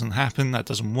that doesn't happen, that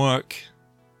doesn't work.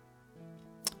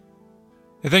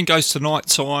 It then goes to night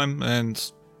time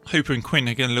and Hooper and Quint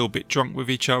are getting a little bit drunk with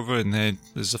each other, and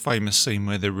there's a famous scene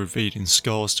where they're revealing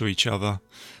scars to each other,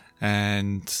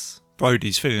 and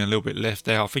Brody's feeling a little bit left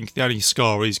out. I think the only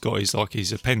scar he's got is like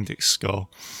his appendix scar.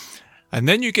 And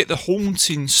then you get the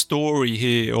haunting story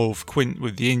here of Quint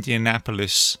with the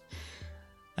Indianapolis,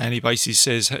 and he basically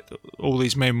says all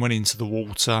these men went into the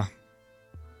water,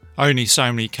 only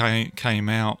so many came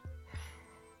out,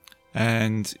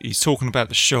 and he's talking about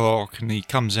the shark, and he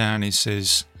comes out and he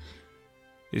says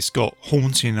it's got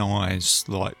haunting eyes,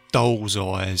 like doll's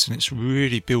eyes, and it's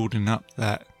really building up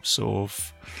that sort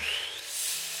of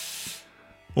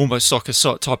almost like a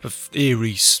sort of type of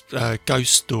eerie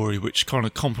ghost story, which kind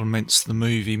of complements the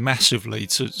movie massively,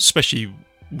 especially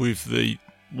with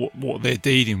what they're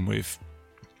dealing with.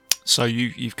 So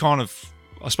you've kind of,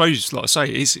 I suppose, like I say,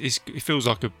 it feels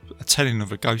like a telling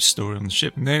of a ghost story on the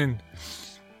ship. And then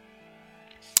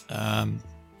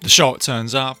the shark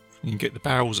turns up, and you get the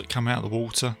barrels that come out of the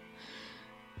water,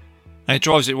 and it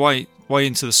drives it way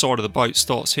into the side of the boat,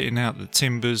 starts hitting out the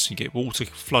timbers, you get water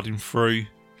flooding through,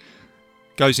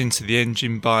 goes into the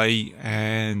engine bay,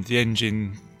 and the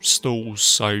engine stalls.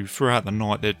 So throughout the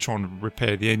night they're trying to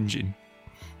repair the engine.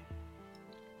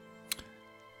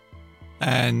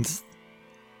 And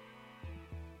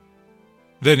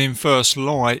then in first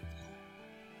light,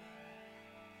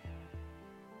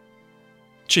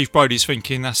 Chief Brody's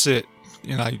thinking, that's it,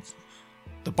 you know,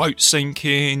 the boat's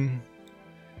sinking,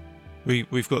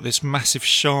 we've got this massive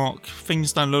shark,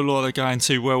 things don't look like they're going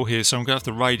too well here, so I'm going to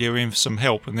have to radio in for some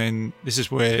help. And then this is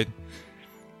where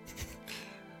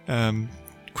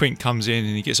Quint comes in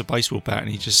and he gets a baseball bat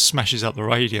and he just smashes up the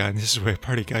radio, and this is where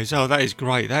Brody goes, "Oh, that is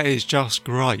great, that is just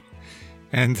great."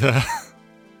 And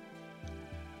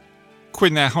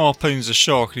Quint now harpoons the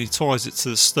shark and he ties it to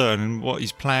the stern, and what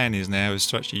his plan is now is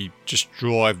to actually just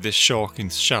drive this shark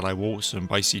into shallow water and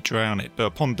basically drown it. But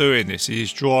upon doing this,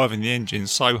 he's driving the engine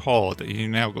so hard that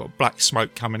you've now got black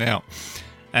smoke coming out,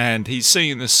 and he's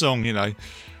singing the song, you know,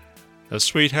 "A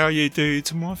sweet how you do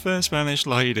to my fair Spanish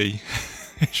lady,"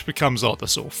 which becomes like the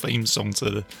sort of theme song to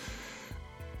the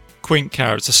Quint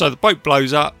character. So the boat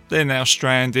blows up, they're now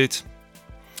stranded.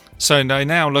 So they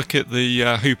now look at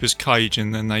the Hooper's cage,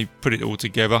 and then they put it all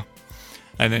together.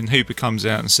 And then Hooper comes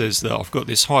out and says that I've got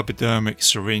this hypodermic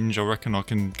syringe, I reckon I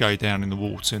can go down in the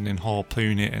water and then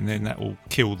harpoon it, and then that will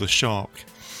kill the shark.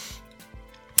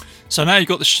 So now you've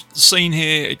got the scene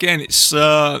here. Again, it's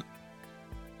a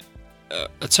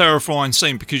terrifying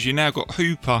scene, because you now got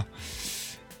Hooper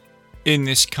in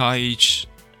this cage,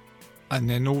 and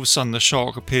then all of a sudden the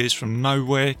shark appears from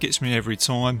nowhere. Gets me every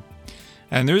time.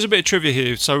 And there is a bit of trivia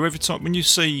here. So every time when you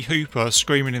see Hooper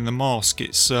screaming in the mask,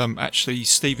 it's actually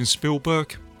Steven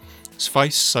Spielberg's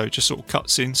face. So it just sort of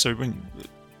cuts in. So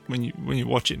when you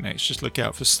watch it next, just look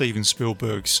out for Steven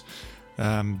Spielberg's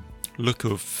look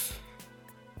of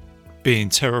being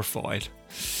terrified.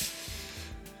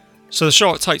 So the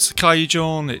shark takes the cage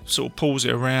on. It sort of pulls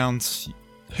it around.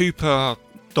 Hooper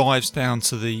dives down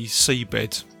to the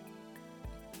seabed,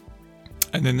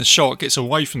 and then the shark gets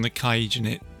away from the cage and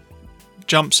it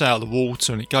jumps out of the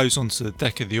water and it goes onto the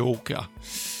deck of the Orca,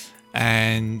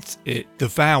 and it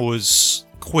devours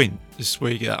Quint. This is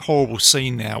where you get that horrible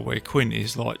scene now where Quint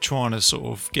is like trying to sort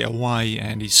of get away,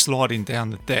 and he's sliding down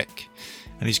the deck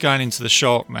and he's going into the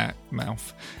shark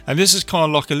mouth. And this is kind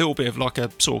of like a little bit of like a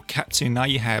sort of Captain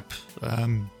Ahab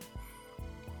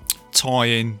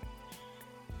tie-in,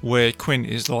 where Quint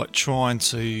is like trying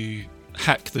to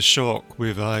hack the shark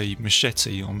with a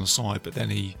machete on the side, but then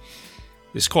he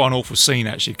It's quite an awful scene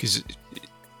actually, because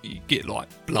you get like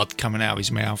blood coming out of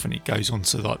his mouth and it goes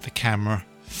onto like the camera.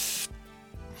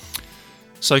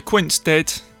 So Quint's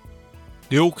dead,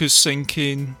 the Orca's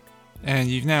sinking, and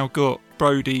you've now got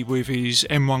Brody with his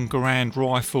M1 Garand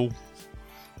rifle.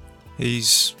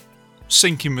 He's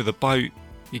sinking with a boat.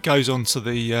 He goes onto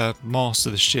the mast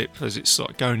of the ship as it's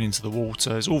like going into the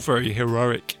water. It's all very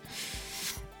heroic.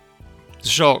 The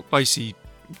shark basically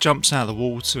jumps out of the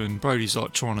water and Brody's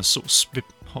like trying to sort of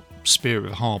spear it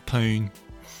with a harpoon.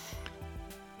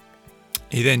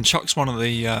 He then chucks one of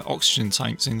the oxygen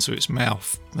tanks into its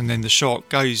mouth, and then the shark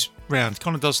goes round,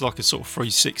 kind of does like a sort of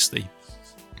 360.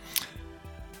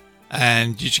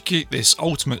 And you just get this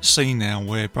ultimate scene now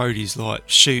where Brody's like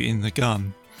shooting the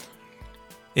gun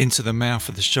into the mouth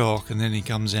of the shark, and then he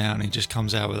comes out and he just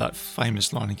comes out with that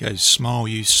famous line. He goes, "Smile,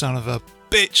 you son of a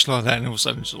bitch," like that, and all of a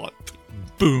sudden it's like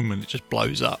boom, and it just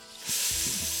blows up.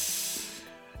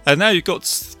 And now you've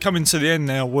got coming to the end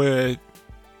now where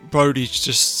Brody's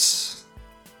just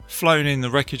flown in the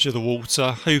wreckage of the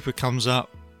water. Hooper comes up,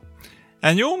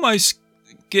 and you almost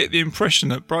get the impression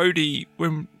that Brody,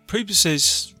 when Hooper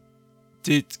says,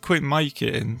 "Did Quint make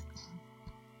it?" and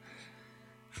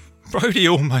Brody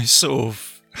almost sort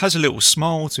of has a little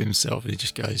smile to himself, and he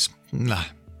just goes, nah,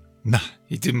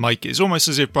 he didn't make it. It's almost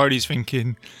as if Brody's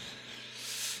thinking,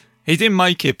 he didn't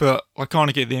make it, but I kind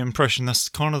of get the impression that's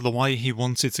kind of the way he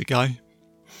wanted to go.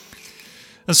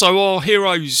 And so our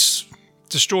heroes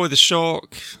destroy the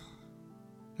shark.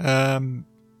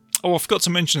 I forgot to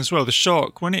mention as well, the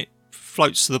shark, when it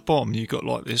floats to the bottom, you've got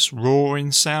like this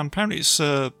roaring sound. Apparently it's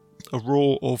a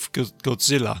roar of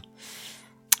Godzilla.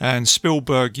 And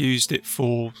Spielberg used it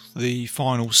for the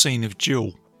final scene of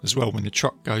Duel as well, when the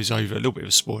truck goes over, a little bit of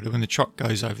a spoiler, when the truck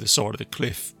goes over the side of the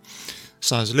cliff.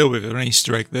 So there's a little bit of an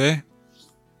Easter egg there.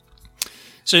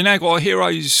 So you now got our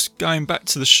heroes going back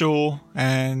to the shore,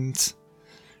 and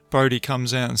Brody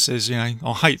comes out and says, you know,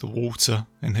 "I hate the water."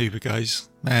 And Hooper goes,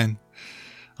 "Man,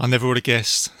 I never would have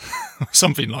guessed."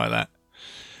 Something like that.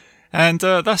 And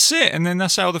that's it. And then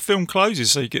that's how the film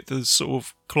closes. So you get the sort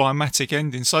of climatic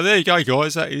ending. So there you go,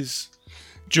 guys. That is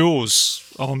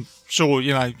Jaws. I'm sure,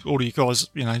 you know, all of you guys,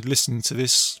 you know, listening to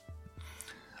this,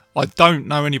 I don't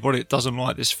know anybody that doesn't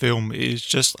like this film. It is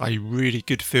just a really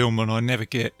good film, and I never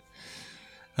get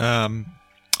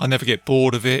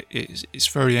bored of it. It's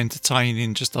very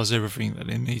entertaining, just does everything that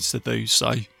it needs to do.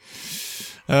 So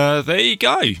there you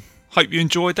go. Hope you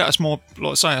enjoyed that. That's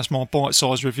my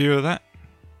bite-sized review of that.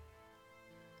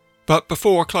 But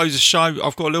before I close the show,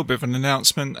 I've got a little bit of an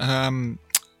announcement.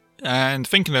 And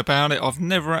thinking about it, I've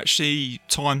never actually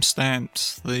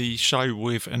time-stamped the show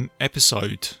with an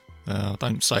episode. I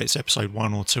don't say it's episode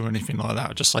 1 or 2 or anything like that.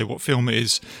 I just say what film it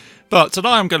is. But today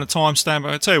I'm going to timestamp it.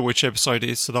 I'll tell you which episode it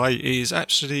is today. It is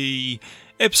actually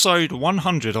episode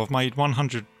 100. I've made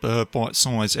 100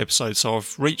 bite-sized episodes, so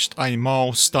I've reached a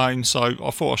milestone. So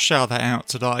I thought I'd shout that out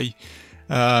today.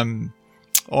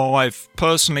 I've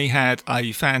personally had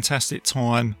a fantastic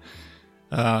time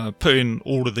putting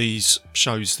all of these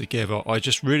shows together. I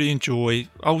just really enjoy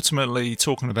ultimately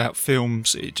talking about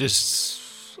films. It just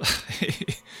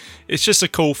it's just a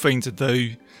cool thing to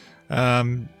do,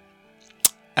 and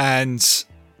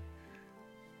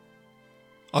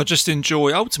I just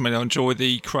enjoy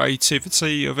the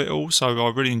creativity of it all. So I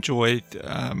really enjoyed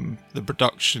the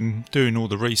production, doing all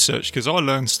the research, because I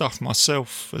learned stuff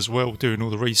myself as well, doing all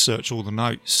the research, all the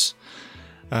notes.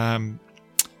 I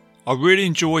really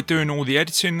enjoy doing all the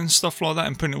editing and stuff like that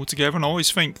and putting it all together. And I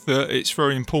always think that it's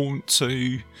very important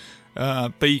to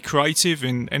be creative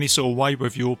in any sort of way,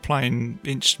 whether you're playing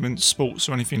instruments, sports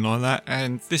or anything like that.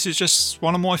 And this is just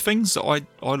one of my things that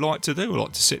I like to do. I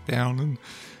like to sit down and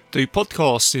do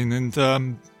podcasting,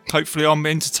 and hopefully I'm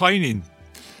entertaining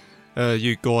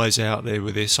you guys out there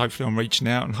with this. Hopefully I'm reaching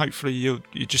out, and hopefully you're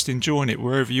just enjoying it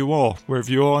wherever you are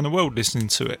in the world listening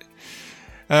to it.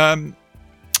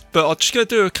 But I'm just going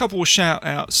to do a couple of shout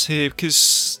outs here,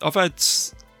 because I've had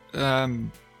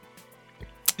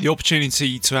the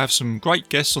opportunity to have some great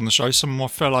guests on the show, some of my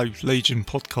fellow Legion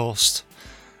podcast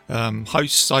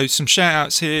hosts. So some shout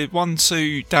outs here. One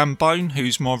to Dan Bone,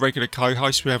 who's my regular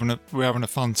co-host. We're having a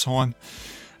fun time.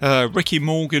 Ricky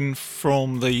Morgan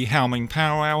from the Howling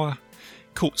Power Hour.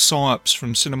 Court Psyops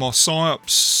from Cinema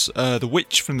Psyops. The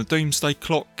Witch from the Doomsday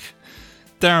Clock.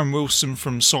 Darren Wilson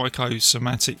from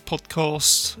Psychosomatic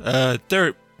Podcast.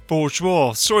 Derek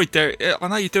Bourgeois. Sorry, Derek, I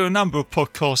know you do a number of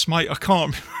podcasts, mate. I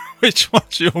can't remember which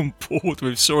ones you're on board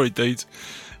with. Sorry, dude.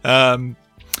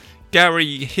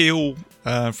 Gary Hill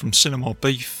from Cinema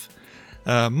Beef.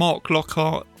 Mark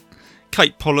Lockhart.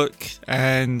 Kate Pollock.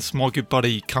 And my good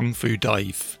buddy Kung Fu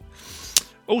Dave.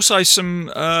 Also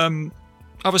some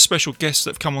other special guests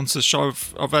that have come onto the show.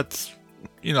 I've had,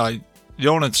 the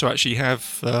honour to actually have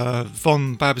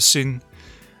Von Babasin,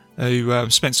 who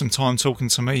spent some time talking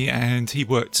to me, and he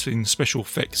worked in special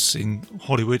effects in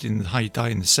Hollywood in the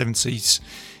heyday in the 70s.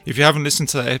 If you haven't listened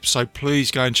to that episode, please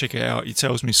go and check it out. He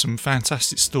tells me some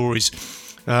fantastic stories.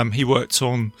 He worked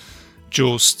on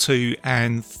Jaws 2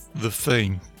 and The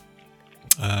Thing,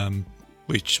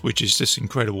 which is just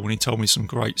incredible, and he told me some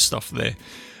great stuff there.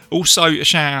 Also, a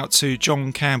shout out to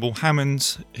John Campbell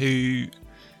Hammond, who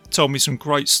told me some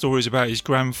great stories about his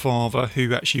grandfather,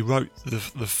 who actually wrote the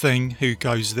Thing, who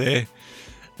goes there.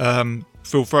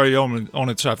 Feel very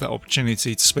honoured to have that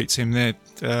opportunity to speak to him there,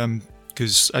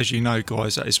 because as you know,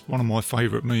 guys, that is one of my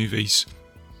favourite movies.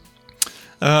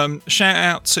 Shout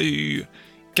out to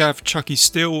Gav Chucky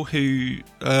Still, who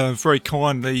very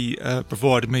kindly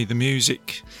provided me the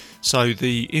music. So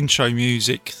the intro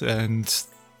music and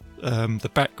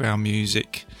the background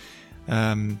music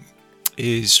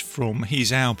is from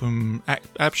his album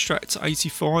Abstract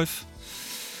 85.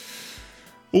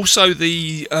 Also,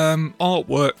 the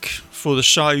artwork for the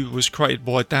show was created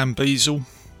by Dan Beazle.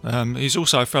 He's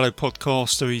also a fellow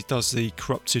podcaster. He does the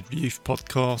Corrupted Youth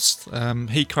podcast.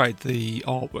 He created the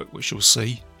artwork, which you'll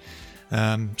see.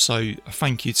 So a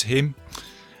thank you to him.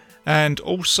 And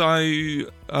also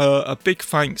a big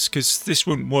thanks, because this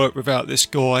wouldn't work without this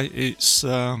guy. It's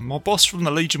my boss from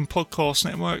the Legion Podcast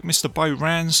Network, Mr. Bo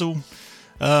Ransell.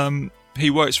 He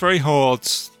works very hard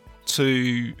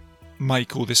to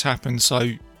make all this happen, so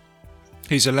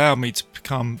he's allowed me to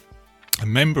become a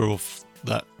member of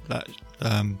that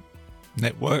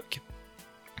network.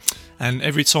 And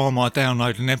every time I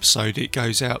download an episode, it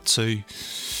goes out to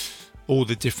all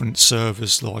the different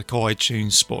servers like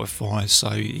iTunes, Spotify, so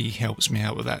he helps me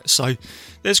out with that. So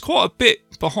there's quite a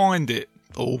bit behind it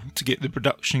all to get the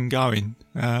production going.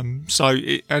 And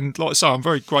like I say, I'm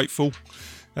very grateful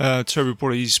to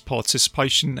everybody's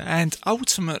participation, and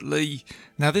ultimately,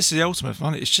 now this is the ultimate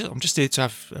fun. I'm just here to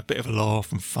have a bit of a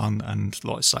laugh and fun, and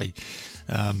like I say,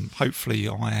 hopefully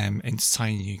I am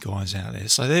entertaining you guys out there.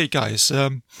 So there you go.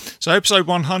 So episode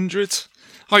 100.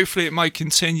 Hopefully it may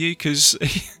continue, because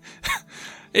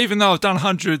even though I've done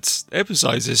 100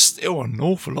 episodes, there's still an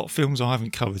awful lot of films I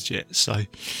haven't covered yet. So,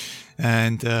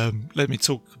 and let me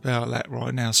talk about that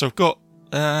right now. So I've got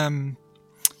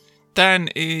Dan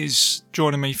is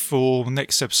joining me for the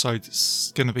next episode.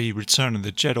 It's going to be Return of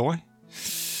the Jedi.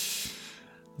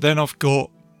 Then I've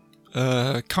got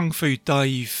Kung Fu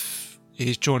Dave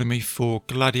is joining me for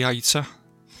Gladiator.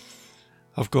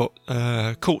 I've got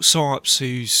Court Sipes,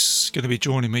 who's going to be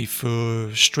joining me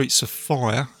for Streets of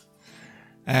Fire.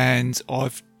 And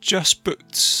I've just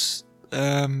booked,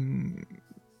 talking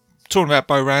about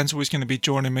Bo Ransell, who's going to be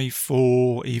joining me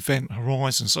for Event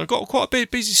Horizon. So I've got quite a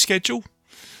bit busy schedule,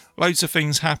 loads of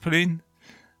things happening.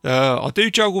 I do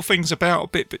juggle things about a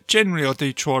bit, but generally I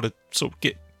do try to sort of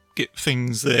get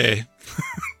things there.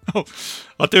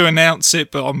 I do announce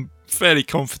it, but I'm fairly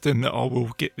confident that I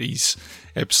will get these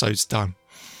episodes done.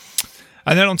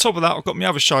 And then on top of that, I've got my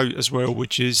other show as well,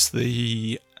 which is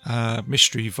the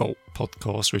Mystery Vault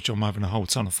podcast, which I'm having a whole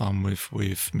ton of fun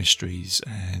with mysteries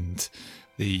and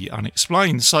the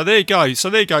unexplained. So there you go,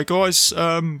 guys.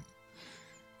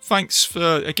 Thanks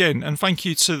for again, and thank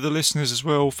you to the listeners as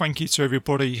well. Thank you to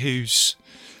everybody who's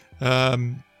all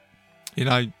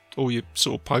your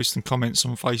sort of posts and comments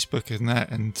on Facebook and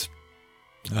that, and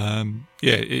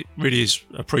it really is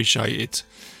appreciated.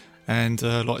 And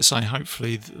like I say,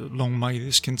 hopefully long may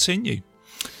this continue.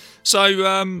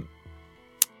 So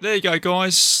there you go,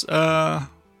 guys. I'm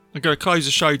going to close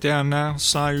the show down now.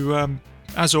 So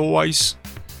as always,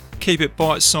 keep it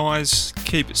bite-sized,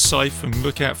 keep it safe, and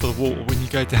look out for the water when you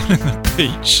go down in the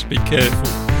beach. Be careful,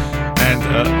 and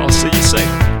I'll see you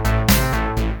soon.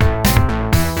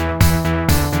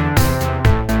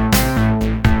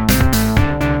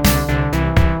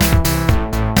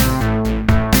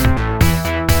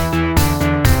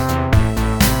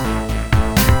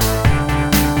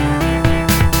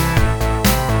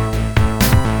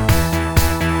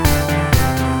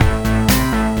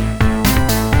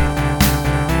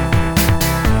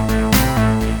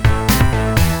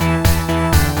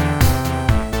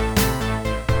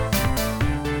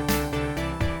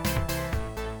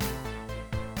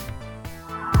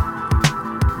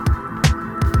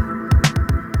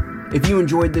 If you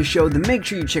enjoyed this show, then make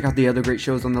sure you check out the other great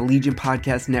shows on the Legion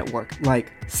Podcast Network,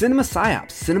 like Cinema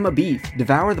Psyops, Cinema Beef,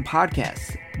 Devour the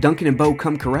Podcast, Duncan and Bo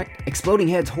Come Correct, Exploding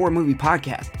Heads Horror Movie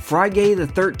Podcast, Friday the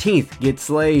 13th, Get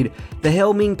Slayed, The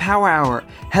Helming Power Hour,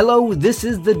 Hello, This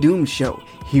is the Doom Show,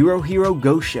 Hero Hero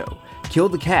Go Show, Kill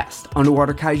the Cast,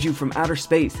 Underwater Kaiju from Outer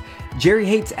Space, Jerry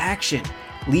Hates Action,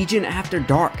 Legion After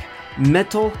Dark,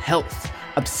 Mental Health,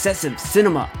 Obsessive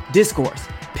Cinema, Discourse,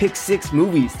 Pick Six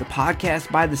Movies, the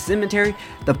podcast by The Cemetery,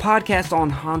 the podcast on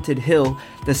Haunted Hill,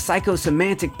 the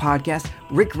Psychosemantic podcast,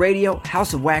 Rick Radio,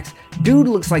 House of Wax, Dude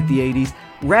Looks Like the 80s,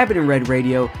 Rabbit and Red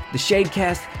Radio, the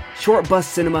Shadecast, Short Bus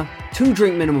Cinema, 2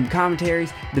 Drink Minimum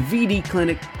Commentaries, the VD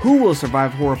Clinic, Who Will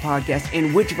Survive Horror Podcast,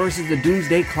 and Witch vs. the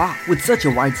Doomsday Clock. With such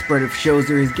a wide spread of shows,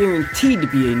 there is guaranteed to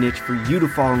be a niche for you to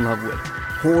fall in love with.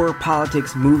 Horror,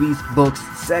 politics, movies, books,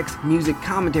 sex, music,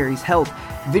 commentaries, health,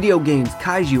 video games,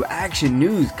 kaiju, action,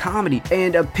 news, comedy,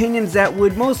 and opinions that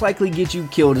would most likely get you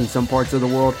killed in some parts of the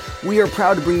world. We are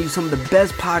proud to bring you some of the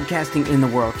best podcasting in the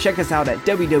world. Check us out at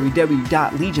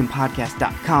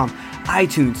www.legionpodcast.com,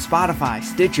 iTunes, Spotify,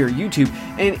 Stitcher, YouTube,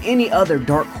 and any other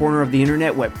dark corner of the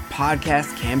internet where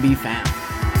podcasts can be found.